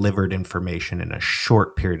being delivered information in a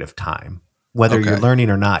short period of time, whether you're learning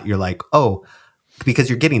or not. You're like, oh, because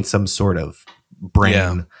you're getting some sort of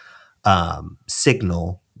brain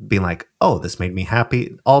signal, being like, oh, this made me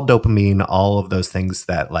happy. All dopamine, all of those things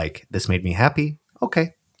that like this made me happy.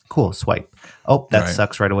 Okay, cool. Swipe. Oh, that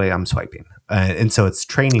sucks right away. I'm swiping. And so it's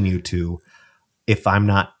training you to, if I'm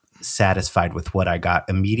not satisfied with what I got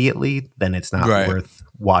immediately, then it's not worth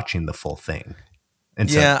watching the full thing.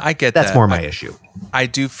 And so I get that. That's more my issue. I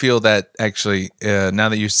do feel that actually, now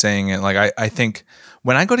that you're saying it, like I think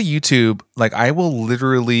when I go to YouTube, like I will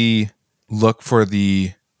literally look for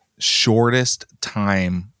the shortest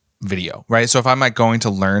time video, right? So if I'm like going to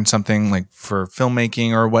learn something like for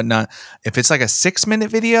filmmaking or whatnot, if it's like a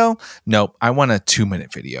 6-minute video, nope, I want a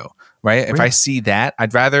 2-minute video. Right. If I see that,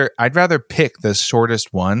 I'd rather pick the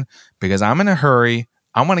shortest one because I'm in a hurry.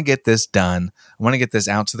 I want to get this done. I want to get this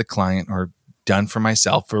out to the client or done for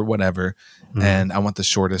myself or whatever. And I want the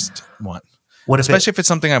shortest one. Especially if it's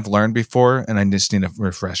something I've learned before and I just need a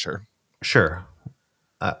refresher. Sure.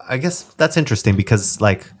 I guess that's interesting because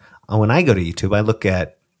like when I go to YouTube, I look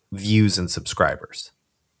at views and subscribers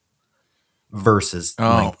versus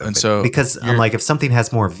length of and it. so because I'm like, if something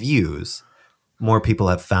has more views, more people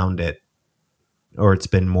have found it, or it's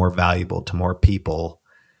been more valuable to more people.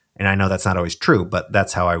 And I know that's not always true, but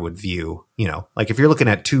that's how I would view, you know, like if you're looking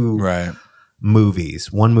at two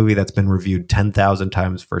movies, one movie that's been reviewed 10,000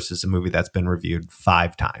 times versus a movie that's been reviewed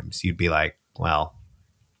 5 times, you'd be like, well,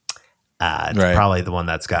 it's probably the one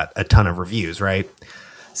that's got a ton of reviews, right?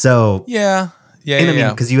 So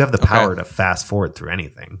because you have the power to fast forward through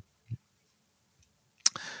anything.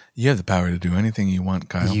 You have the power to do anything you want,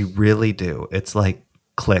 Kyle. You really do. It's like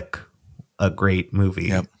Click, a great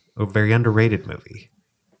movie, a very underrated movie.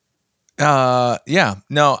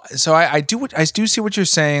 No. So I do see what you're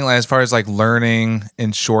saying as far as like learning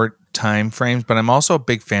in short time frames, but I'm also a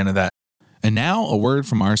big fan of that. And now a word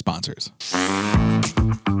from our sponsors.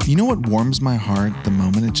 You know what warms my heart the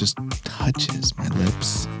moment it just touches my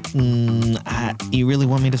lips? You really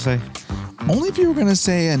want me to say? Only if you were going to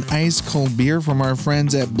say an ice cold beer from our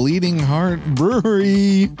friends at Bleeding Heart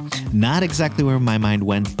Brewery. Not exactly where my mind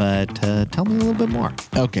went, but tell me a little bit more.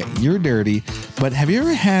 Okay, you're dirty, but have you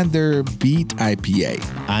ever had their Beet IPA?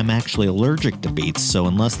 I'm actually allergic to beets, so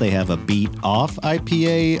unless they have a beet off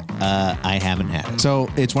IPA, I haven't had it. So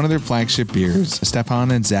it's one of their flagship beers. Stefan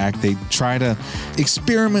and Zach, they try to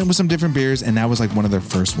experiment with some different beers, and that was like one of their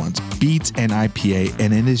first ones. Beet and IPA,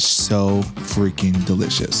 and it is so freaking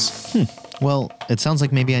delicious. Well, it sounds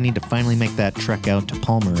like maybe I need to finally make that trek out to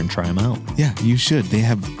Palmer and try them out. Yeah, you should. They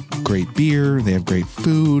have great beer. They have great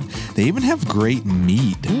food. They even have great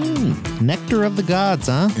mead. Nectar of the gods,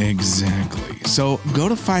 huh? Exactly. So go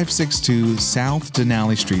to 562 South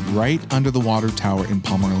Denali Street, right under the water tower in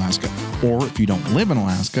Palmer, Alaska. Or if you don't live in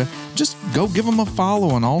Alaska, just go give them a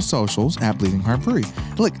follow on all socials at Bleeding Heart Brewery.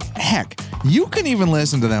 Look, heck, you can even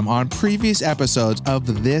listen to them on previous episodes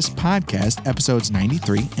of this podcast, episodes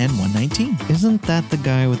 93 and 119. Isn't that the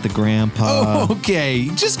guy with the grandpa? Oh, okay.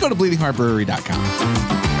 Just go to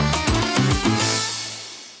bleedingheartbrewery.com.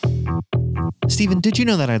 Steven, did you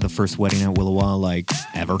know that I had the first wedding at Willowa, like,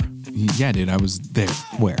 ever? Yeah, dude, I was there.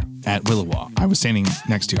 Where? At Willowa. I was standing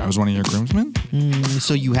next to you. I was one of your groomsmen.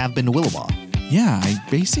 So you have been to Willowa? Yeah, I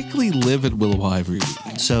basically live at Willowa every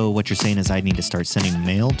week. So what you're saying is I need to start sending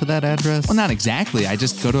mail to that address? Well, not exactly. I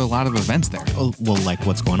just go to a lot of events there. Oh, well, like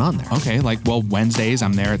what's going on there? Okay, Wednesdays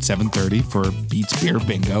I'm there at 7:30 for Beats Beer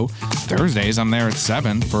Bingo. Thursdays I'm there at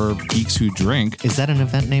 7 for Geeks Who Drink. Is that an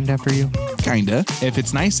event named after you? Kinda. If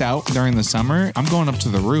it's nice out during the summer, I'm going up to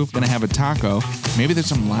the roof, gonna have a taco. Maybe there's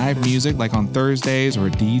some live music like on Thursdays or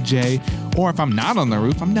a DJ. Or if I'm not on the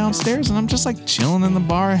roof, I'm downstairs and I'm just like chilling in the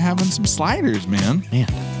bar having some sliders, man. Man,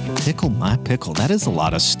 pickle my pickle. That is a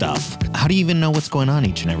lot of stuff. How do you even know what's going on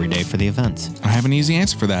each and every day for the events? I have an easy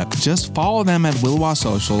answer for that. Just follow them at Willowa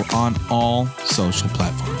Social on all social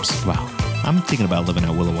platforms. Wow. I'm thinking about living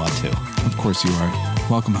at Willowa too. Of course you are.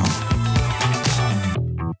 Welcome home.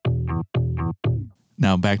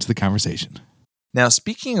 Now back to the conversation. Now,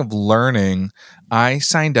 speaking of learning, I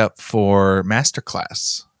signed up for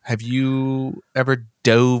Masterclass. Have you ever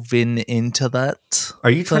dove into that? Are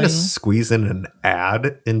you trying to squeeze in an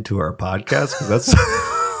ad into our podcast? Because that's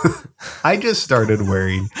I just started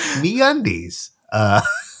wearing MeUndies.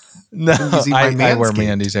 No, I wear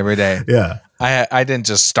MeUndies every day. Yeah. I didn't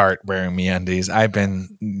just start wearing MeUndies. I've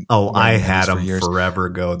been I had them years. forever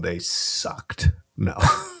ago. They sucked. No.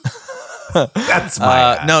 That's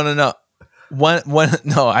my ad. No.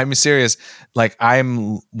 No, I'm serious. Like,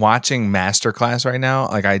 I'm watching Masterclass right now.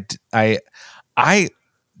 Like,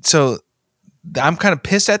 so I'm kind of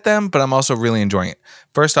pissed at them, but I'm also really enjoying it.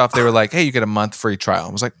 First off, they were like, "Hey, you get a month free trial."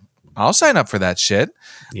 I was like, "I'll sign up for that shit."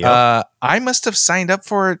 Yep. I must have signed up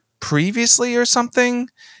for it previously or something,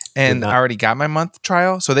 and I already got my month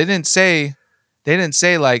trial. So they didn't say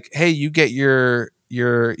like, "Hey, you get your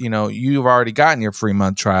you've already gotten your free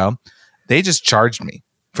month trial." They just charged me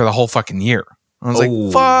for the whole fucking year. I was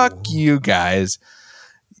like, fuck you guys.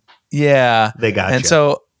 Yeah. They got you. And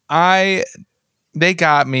so they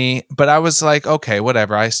got me, but I was like, okay,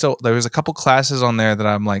 whatever. There was a couple classes on there that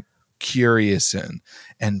I'm like curious in,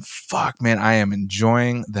 and fuck, man, I am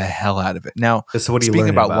enjoying the hell out of it. Now, so what are you speaking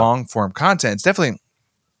learning about long form content, it's definitely,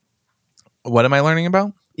 what am I learning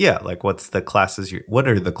about? Yeah. Like what are the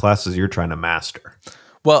classes you're trying to master?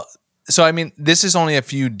 Well, so, I mean, this is only a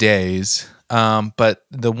few days, but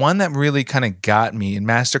the one that really kind of got me I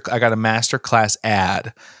got a Masterclass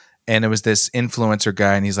ad, and it was this influencer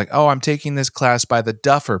guy, and he's like, "Oh, I'm taking this class by the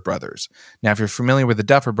Duffer Brothers." Now, if you're familiar with the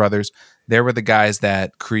Duffer Brothers, they were the guys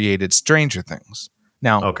that created Stranger Things.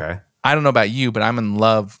 Now, okay, I don't know about you, but I'm in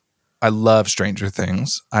love. I love Stranger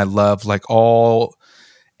Things. I love like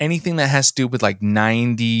anything that has to do with like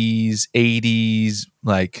 90s, 80s,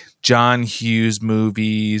 like John Hughes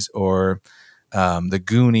movies or the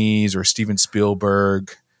Goonies or Steven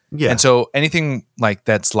Spielberg. Yeah. And so anything like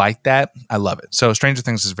that's like that, I love it. So Stranger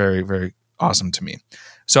Things is very, very awesome to me.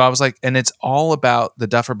 So I was like, and it's all about the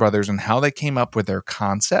Duffer Brothers and how they came up with their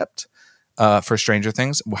concept for Stranger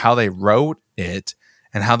Things, how they wrote it,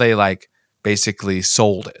 and how they like basically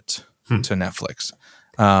sold it to Netflix.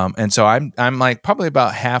 And so I'm like probably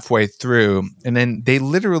about halfway through, and then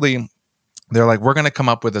they're like, we're going to come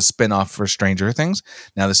up with a spinoff for Stranger Things.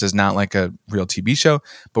 Now, this is not like a real TV show,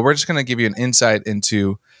 but we're just going to give you an insight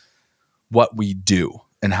into what we do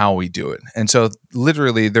and how we do it. And so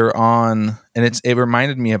literally they're on, and it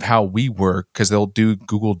reminded me of how we work, because they'll do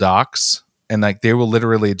Google Docs, and like they will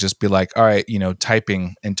literally just be like, all right,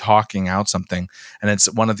 typing and talking out something. And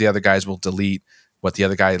it's one of the other guys will delete what the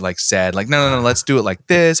other guy like said, like, no, let's do it like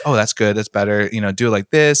this. Oh, that's good. That's better. Do it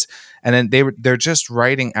like this. And then they're just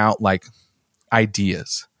writing out like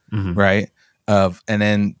ideas, right? And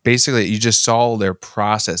then basically you just saw their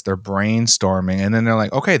process, their brainstorming. And then they're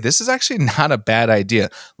like, okay, this is actually not a bad idea.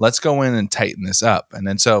 Let's go in and tighten this up. And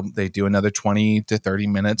then so they do another 20 to 30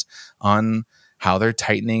 minutes on how they're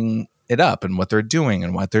tightening it up and what they're doing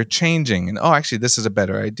and what they're changing. And actually this is a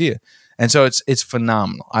better idea. And so it's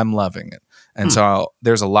phenomenal. I'm loving it. And so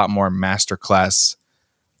there's a lot more masterclass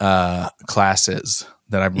classes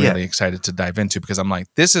that I'm really excited to dive into, because I'm like,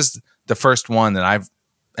 this is the first one that I've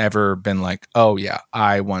ever been like, oh yeah,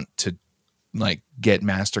 I want to like get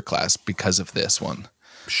masterclass because of this one.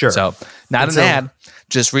 Sure. So not an ad,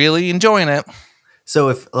 just really enjoying it. So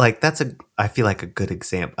if like I feel like a good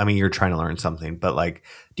example. I mean, you're trying to learn something, but like,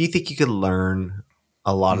 do you think you could learn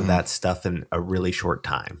a lot of that stuff in a really short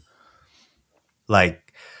time?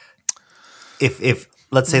 Like, if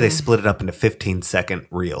let's say they split it up into 15-second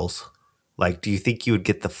reels, like, do you think you would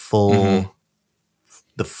get the full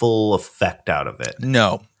effect out of it?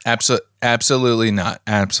 No, absolutely not.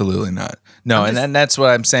 Absolutely not. No, and that's what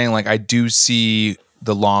I'm saying. Like, I do see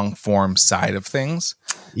the long form side of things.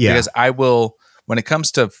 Yeah. Because I will, when it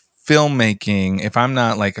comes to filmmaking, if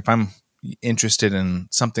I'm interested in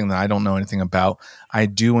something that I don't know anything about, I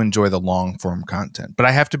do enjoy the long form content. But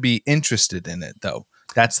I have to be interested in it, though.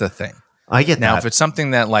 That's the thing. I get that. Now, if it's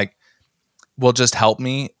something that like will just help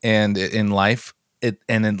me and in life,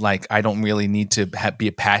 I don't really need to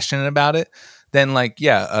be passionate about it, then like,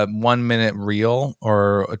 yeah, a 1 minute reel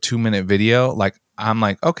or a 2 minute video, like I'm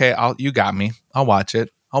like, okay, you got me. I'll watch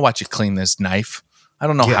it. I'll watch you clean this knife. I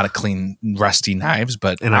don't know how to clean rusty knives,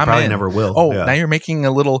 but I probably never will. Oh, now you're making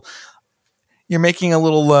a little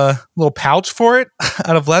little pouch for it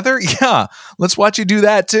out of leather. Yeah. Let's watch you do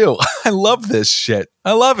that too. I love this shit.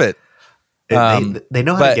 I love it. They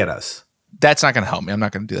know how to get us. That's not going to help me. I'm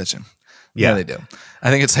not going to do that shit. Yeah, they do. I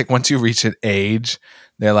think it's like once you reach an age,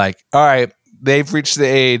 they're like, all right, they've reached the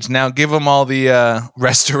age. Now give them all the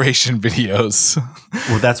restoration videos.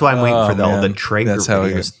 Well, that's why I'm waiting for all the Traeger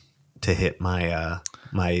videos to hit my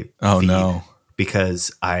my feed. No.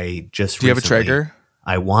 Because I just Do you have a Traeger?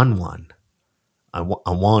 I won one. I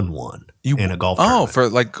won one in a golf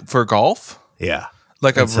tournament. For golf? Yeah.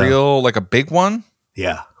 Like a big one?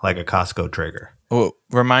 Yeah, like a Costco Traeger. Oh,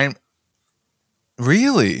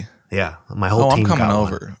 Really? Yeah, my whole team I'm coming got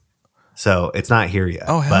over. One. So it's not here yet.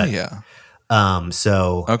 Oh, hell yeah.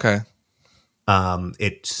 Okay.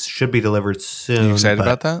 It should be delivered soon. Are you excited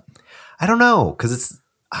about that? I don't know, because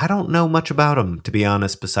I don't know much about them, to be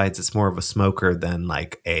honest, besides it's more of a smoker than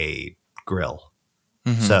like a grill.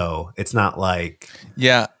 Mm-hmm. So it's not like...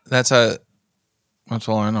 Yeah, that's all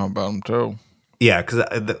I know about them too. Yeah, because,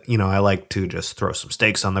 I like to just throw some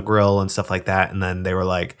steaks on the grill and stuff like that. And then they were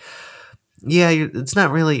like, yeah, it's not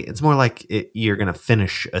really... It's more like you're going to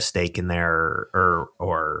finish a steak in there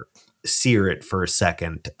or sear it for a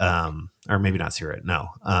second. Or maybe not sear it, no.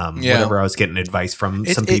 Whatever, I was getting advice from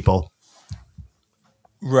some people.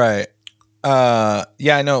 Right.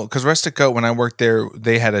 Yeah, I know. Because Rustic Goat, when I worked there,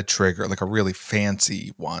 they had a Traeger, like a really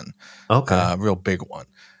fancy one. Okay. Real big one.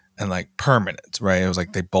 And like permanent, right? It was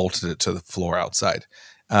like they bolted it to the floor outside.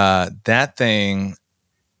 That thing,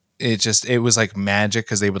 it was like magic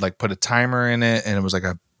because they would like put a timer in it, and it was like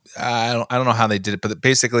I don't know how they did it, but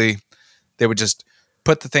basically they would just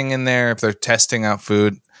put the thing in there if they're testing out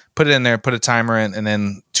food, put it in there, put a timer in, and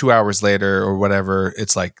then 2 hours later or whatever,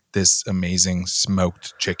 it's like this amazing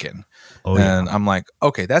smoked chicken. Oh, and yeah. I'm like,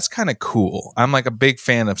 okay, that's kind of cool. I'm like a big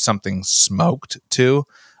fan of something smoked too.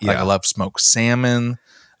 Like I love smoked salmon.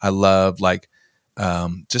 I love like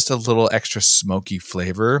just a little extra smoky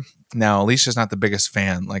flavor. Now, Alicia's not the biggest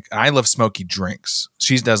fan. Like I love smoky drinks.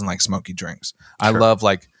 She doesn't like smoky drinks. Sure. I love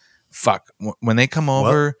like when they come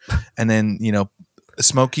over and then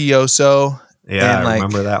smoky yoso. Yeah, and I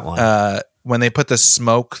remember that one. When they put the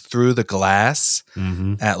smoke through the glass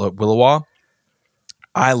at Willowall,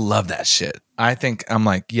 I love that shit. I think I'm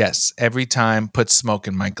like, yes, every time put smoke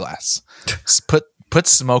in my glass. put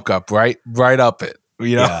smoke up right up it.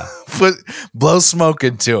 Blow smoke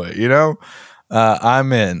into it.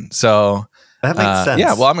 I'm in. So that makes sense.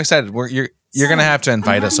 Yeah, well, I'm excited. You're gonna have to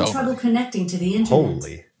invite us over. Trouble connecting to the internet.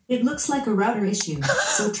 Holy. It looks like a router issue,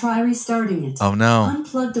 so try restarting it. Oh no!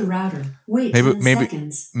 Unplug the router. Wait 10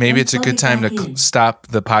 seconds. Maybe it's a good time to stop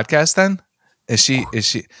the podcast. Then is she?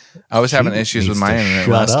 I was having issues with my internet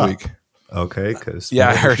last week. Okay, because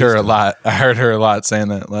I heard her a lot. I heard her a lot saying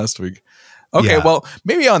that last week. Okay, well,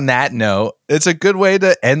 maybe on that note, it's a good way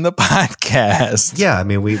to end the podcast. Yeah, I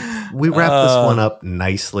mean, we wrapped this one up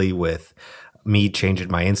nicely with me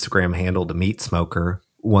changing my Instagram handle to Meat Smoker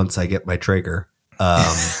once I get my Traeger.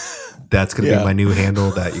 That's going to be my new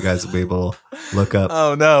handle that you guys will be able to look up.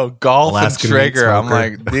 Oh no, golf Alaskan and Traeger. I'm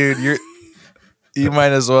like, dude, you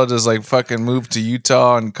might as well just like fucking move to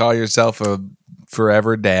Utah and call yourself a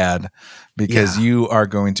forever dad because you are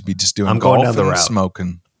going to be just doing golf and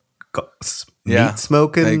smoking. Meat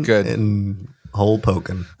smoking and hole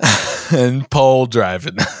poking. And pole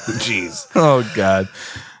driving. Jeez. Oh God.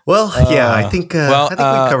 Well, I think we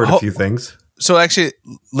covered a few things. So actually,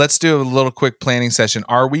 let's do a little quick planning session.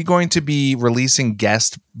 Are we going to be releasing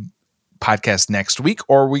guest podcasts next week,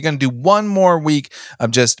 or are we going to do one more week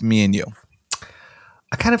of just me and you?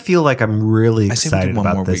 I kind of feel like I'm really excited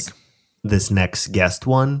about this next guest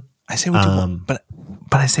one. I say we do one, but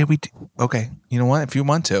I say we do. Okay. You know what? If you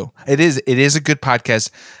want to, it is a good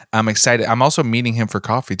podcast. I'm excited. I'm also meeting him for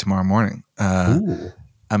coffee tomorrow morning.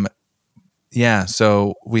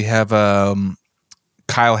 So we have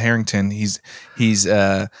Kyle Harrington. He's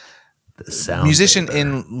a musician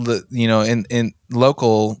in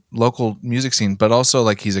local music scene, but also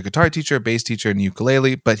like he's a guitar teacher, bass teacher, and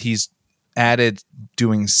ukulele. But he's added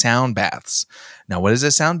doing sound baths. Now, what is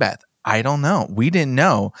a sound bath? I don't know. We didn't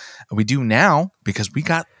know. We do now because we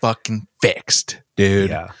got fucking fixed, dude.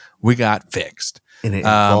 Yeah. We got fixed. And it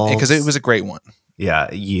involves, because it was a great one.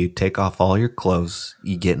 Yeah. You take off all your clothes,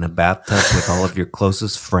 you get in a bathtub with all of your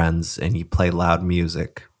closest friends, and you play loud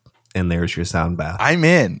music. And there's your sound bath. I'm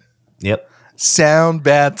in. Yep. Sound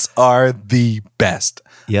baths are the best.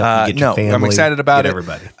 Yep. You get your family, I'm excited about it.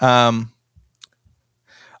 Everybody.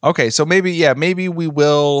 Okay, so maybe we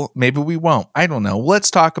will, maybe we won't. I don't know. Let's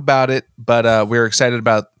talk about it. But we're excited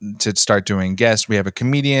to start doing guests. We have a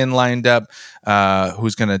comedian lined up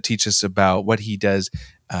who's going to teach us about what he does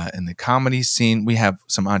in the comedy scene. We have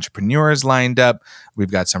some entrepreneurs lined up. We've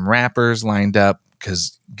got some rappers lined up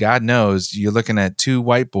because God knows you're looking at two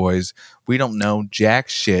white boys. We don't know jack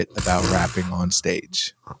shit about rapping on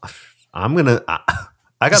stage. I got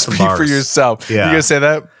some Speak bars. for yourself. Yeah. You going to say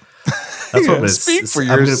that? That's what Speak for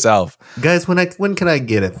yourself. Guys, when can I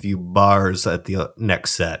get a few bars at the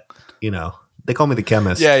next set? You know, they call me the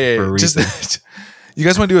chemist for a reason. You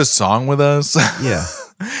guys want to do a song with us? Yeah.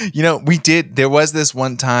 We did. There was this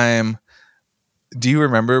one time. Do you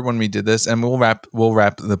remember when we did this? And we'll wrap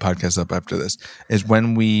the podcast up after this. Is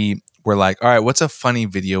when we were like, all right, what's a funny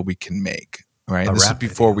video we can make? Right. This is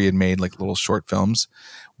before we had made like little short films.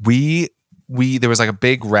 There was like a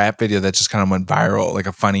big rap video that just kind of went viral, like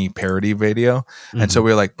a funny parody video. Mm-hmm. And so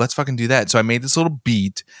we were like, let's fucking do that. So I made this little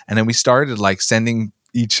beat and then we started like sending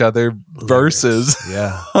each other verses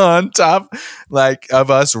on top like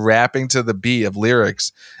of us rapping to the beat of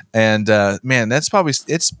lyrics. And man, that's probably,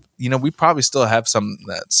 we probably still have some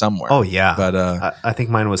that somewhere. Oh yeah. But I think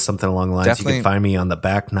mine was something along the lines. You can find me on the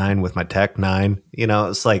back 9 with my Tech 9.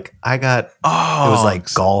 It's like it was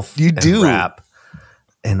like golf and rap.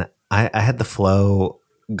 And I had the flow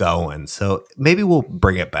going, so maybe we'll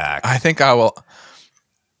bring it back. I think I will.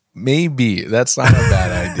 Maybe that's not a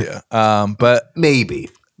bad idea. But maybe.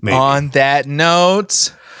 On that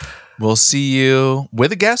note, we'll see you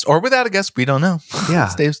with a guest or without a guest. We don't know. Yeah,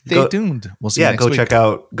 stay tuned. We'll see. Yeah, you next week. Check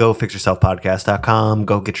out gofixyourselfpodcast.com.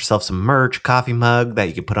 Go get yourself some merch, coffee mug that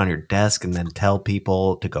you can put on your desk, and then tell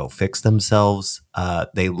people to go fix themselves.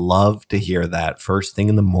 They love to hear that first thing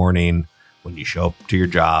in the morning. When you show up to your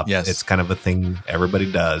job, it's kind of a thing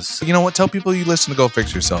everybody does. You know what? Tell people you listen to Go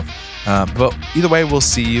Fix Yourself. But either way, we'll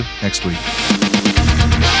see you next week.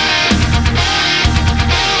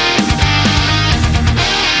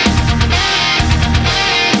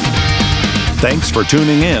 Thanks for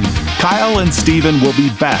tuning in. Kyle and Steven will be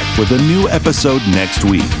back with a new episode next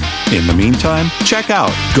week. In the meantime, check out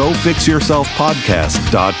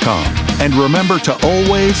gofixyourselfpodcast.com. And remember to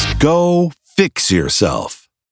always go fix yourself.